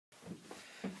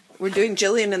We're doing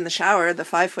Jillian in the shower, the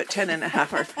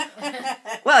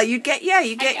 5'10.5". Well, you get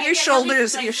your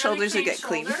shoulders would get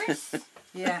clean.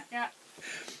 Yeah. Yeah.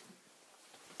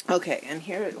 Okay, and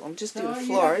here I'm just doing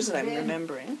floors that I'm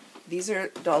remembering. These are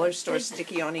dollar store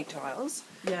sticky oni tiles.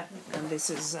 Yeah. And this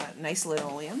is nice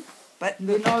linoleum. But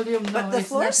Linoleum, no, the it's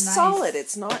floor not is nice. solid.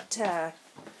 It's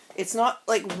not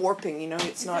like warping, you know.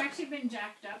 It's not. actually been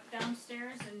jacked up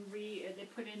downstairs, and they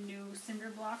put in new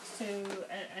cinder blocks to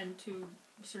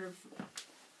sort of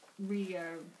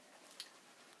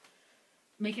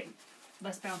make it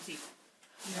less bouncy.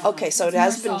 Okay, so it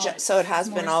has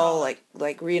been all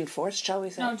like reinforced, shall we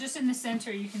say? No, just in the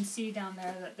center, you can see down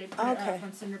there that they put it up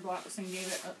on cinder blocks and gave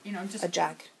it, just a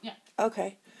jack. Yeah.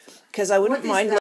 Okay, because I wouldn't mind.